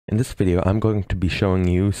In this video, I'm going to be showing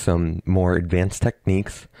you some more advanced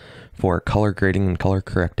techniques for color grading and color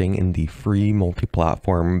correcting in the free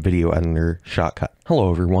multi-platform video editor Shotcut.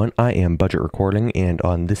 Hello everyone, I am Budget Recording, and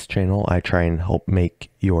on this channel I try and help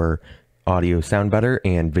make your audio sound better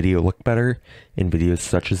and video look better in videos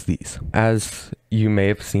such as these. As you may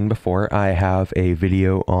have seen before, I have a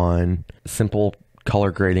video on simple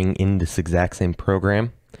color grading in this exact same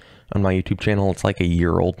program on my YouTube channel. It's like a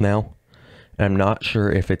year old now. I'm not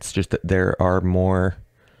sure if it's just that there's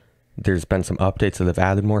been some updates that have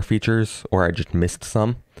added more features, or I just missed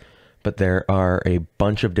some, but there are a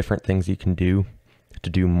bunch of different things you can do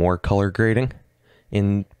to do more color grading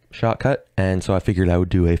in Shotcut, and so I figured I would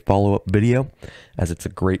do a follow-up video as it's a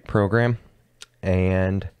great program,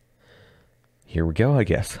 and here we go, I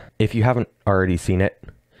guess. If you haven't already seen it,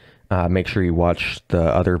 make sure you watch the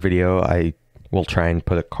other video. I will try and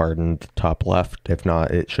put a card in the top left. If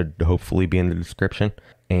not, it should hopefully be in the description.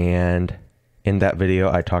 And in that video,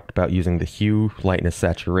 I talked about using the hue, lightness,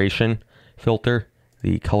 saturation filter,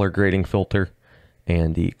 the color grading filter,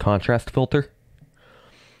 and the contrast filter.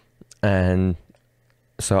 And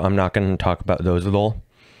so I'm not going to talk about those at all.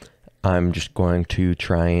 I'm just going to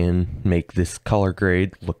try and make this color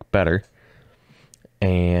grade look better.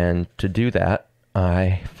 And to do that,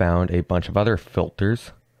 I found a bunch of other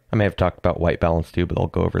filters. I may have talked about white balance too, but I'll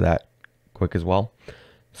go over that quick as well.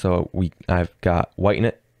 So I've got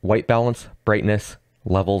white balance, brightness,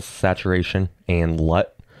 levels, saturation, and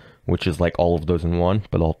LUT, which is like all of those in one,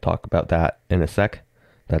 but I'll talk about that in a sec.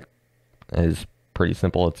 That is pretty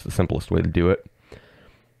simple. It's the simplest way to do it.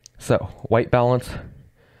 So white balance,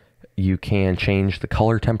 you can change the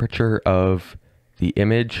color temperature of the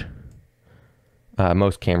image.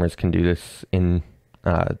 Most cameras can do this in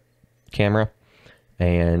camera.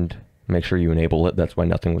 And make sure you enable it. That's why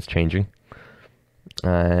nothing was changing.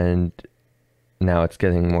 And now it's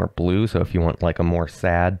getting more blue, so if you want like a more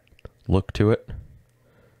sad look to it,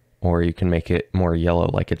 or you can make it more yellow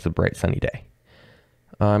like it's a bright sunny day.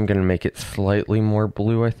 I'm going to make it slightly more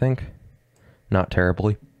blue, I think. Not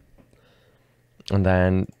terribly. And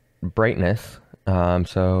then brightness.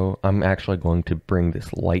 So I'm actually going to bring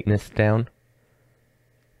this lightness down.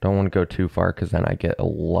 Don't want to go too far because then I get a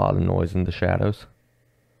lot of noise in the shadows.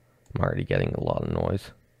 I'm already getting a lot of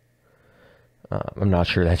noise. I'm not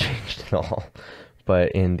sure that changed at all.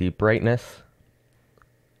 But in the brightness,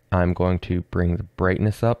 I'm going to bring the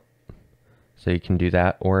brightness up. So you can do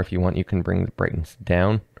that. Or if you want, you can bring the brightness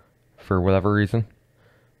down for whatever reason.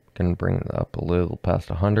 I'm going to bring it up a little past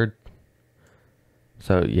 100.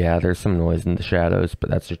 So yeah, there's some noise in the shadows, but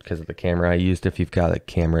that's just because of the camera I used. If you've got a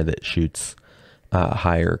camera that shoots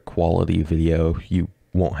higher quality video, you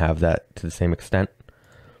won't have that to the same extent.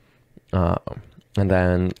 And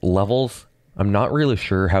then levels, I'm not really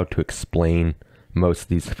sure how to explain most of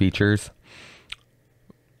these features,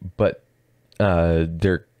 but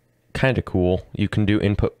they're kind of cool. You can do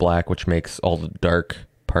input black, which makes all the dark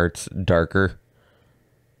parts darker.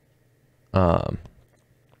 And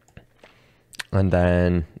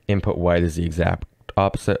then input white is the exact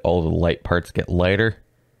opposite. All the light parts get lighter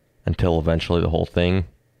until eventually the whole thing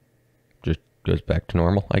just goes back to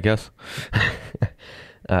normal, I guess.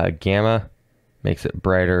 Gamma makes it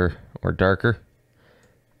brighter or darker.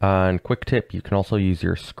 And quick tip, you can also use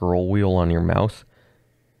your scroll wheel on your mouse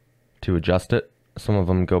to adjust it. Some of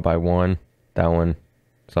them go by one, that one,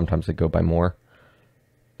 sometimes they go by more.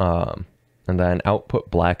 And then output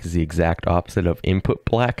black is the exact opposite of input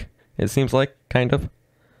black, it seems like, kind of.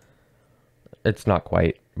 It's not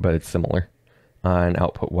quite, but it's similar. And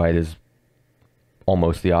output white is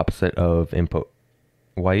almost the opposite of input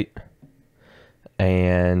white.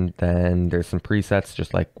 And then there's some presets,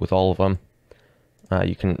 just like with all of them.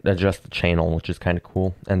 You can adjust the channel, which is kind of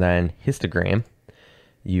cool. And then histogram,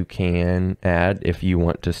 you can add if you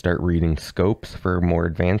want to start reading scopes for more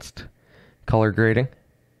advanced color grading.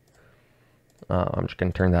 I'm just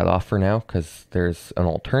going to turn that off for now because there's an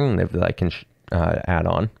alternative that I can add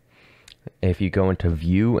on. If you go into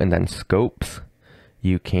view and then scopes,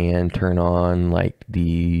 you can turn on like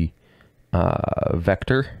the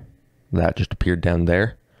vector. That just appeared down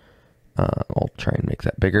there. I'll try and make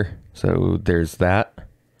that bigger. So there's that.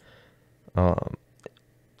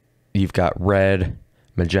 You've got red,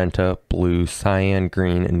 magenta, blue, cyan,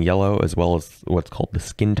 green, and yellow, as well as what's called the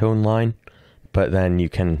skin tone line. But then you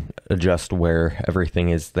can adjust where everything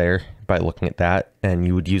is there by looking at that. And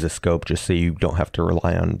you would use a scope just so you don't have to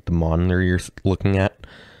rely on the monitor you're looking at.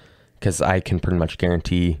 Because I can pretty much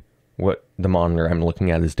guarantee what the monitor I'm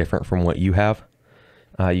looking at is different from what you have.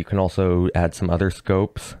 You can also add some other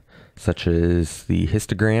scopes, such as the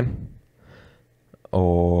histogram,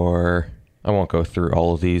 or I won't go through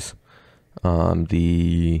all of these.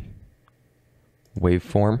 The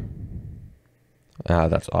waveform.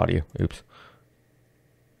 That's audio. Oops.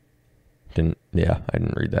 I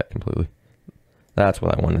didn't read that completely. That's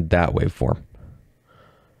what I wanted, that waveform.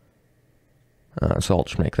 So I'll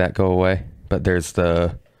just make that go away. But there's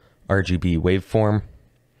the RGB waveform.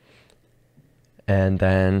 And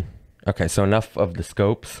then, okay, so enough of the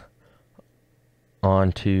scopes.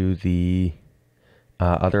 Onto the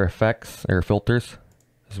other effects, or filters,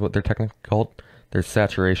 is what they're technically called. There's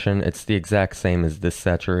saturation. It's the exact same as this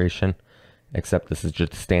saturation, except this is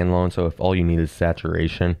just standalone, so if all you need is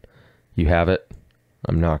saturation, you have it.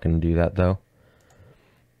 I'm not going to do that, though.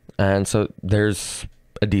 And so there's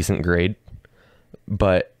a decent grade,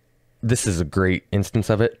 but this is a great instance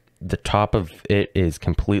of it. The top of it is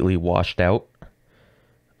completely washed out.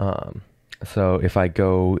 So if I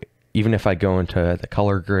go, even if I go into the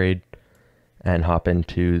color grade and hop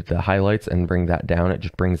into the highlights and bring that down, it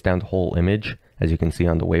just brings down the whole image, as you can see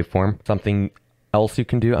on the waveform. Something else you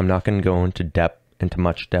can do, I'm not going to go into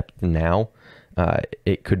much depth now.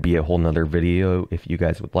 It could be a whole nother video if you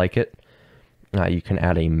guys would like it. You can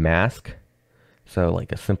add a mask, so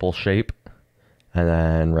like a simple shape, and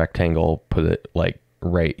then rectangle, put it like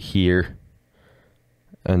right here,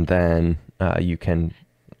 and then you can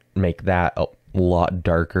make that a lot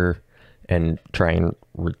darker and try and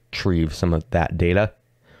retrieve some of that data.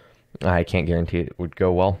 I can't guarantee it would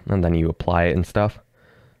go well, and then you apply it and stuff.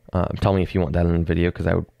 Tell me if you want that in the video, because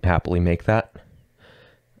I would happily make that.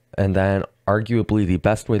 And then arguably the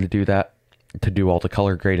best way to do that, to do all the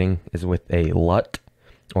color grading, is with a LUT,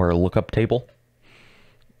 or a lookup table.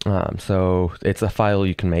 So it's a file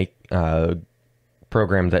you can make.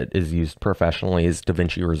 Program that is used professionally is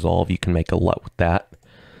DaVinci Resolve. You can make a LUT with that.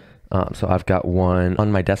 So I've got one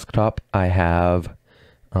on my desktop. I have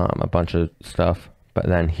a bunch of stuff, but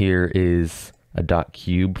then here is a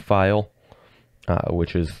 .cube file,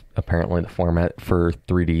 which is apparently the format for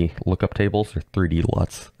 3D lookup tables, or 3D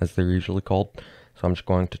LUTs as they're usually called. So I'm just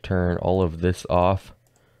going to turn all of this off.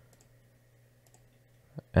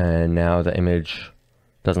 And now the image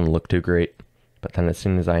doesn't look too great, but then as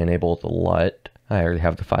soon as I enable the LUT, I already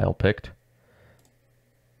have the file picked.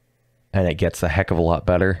 And it gets a heck of a lot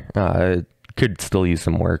better. Could still use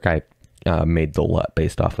some work. I made the LUT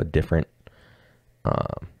based off a different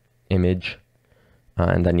image.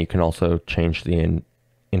 And then you can also change the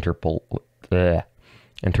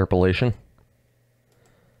interpolation.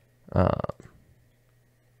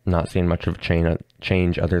 Not seeing much of a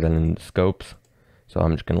change other than in the scopes, so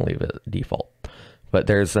I'm just going to leave it default. But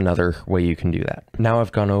there's another way you can do that. Now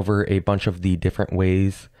I've gone over a bunch of the different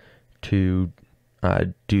ways to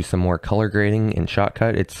do some more color grading in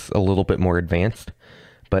Shotcut. It's a little bit more advanced,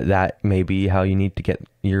 but that may be how you need to get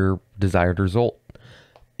your desired result.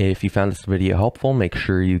 If you found this video helpful, make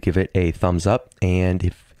sure you give it a thumbs up, and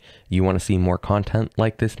if you want to see more content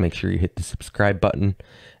like this, make sure you hit the subscribe button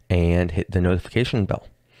and hit the notification bell.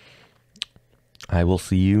 I will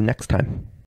see you next time.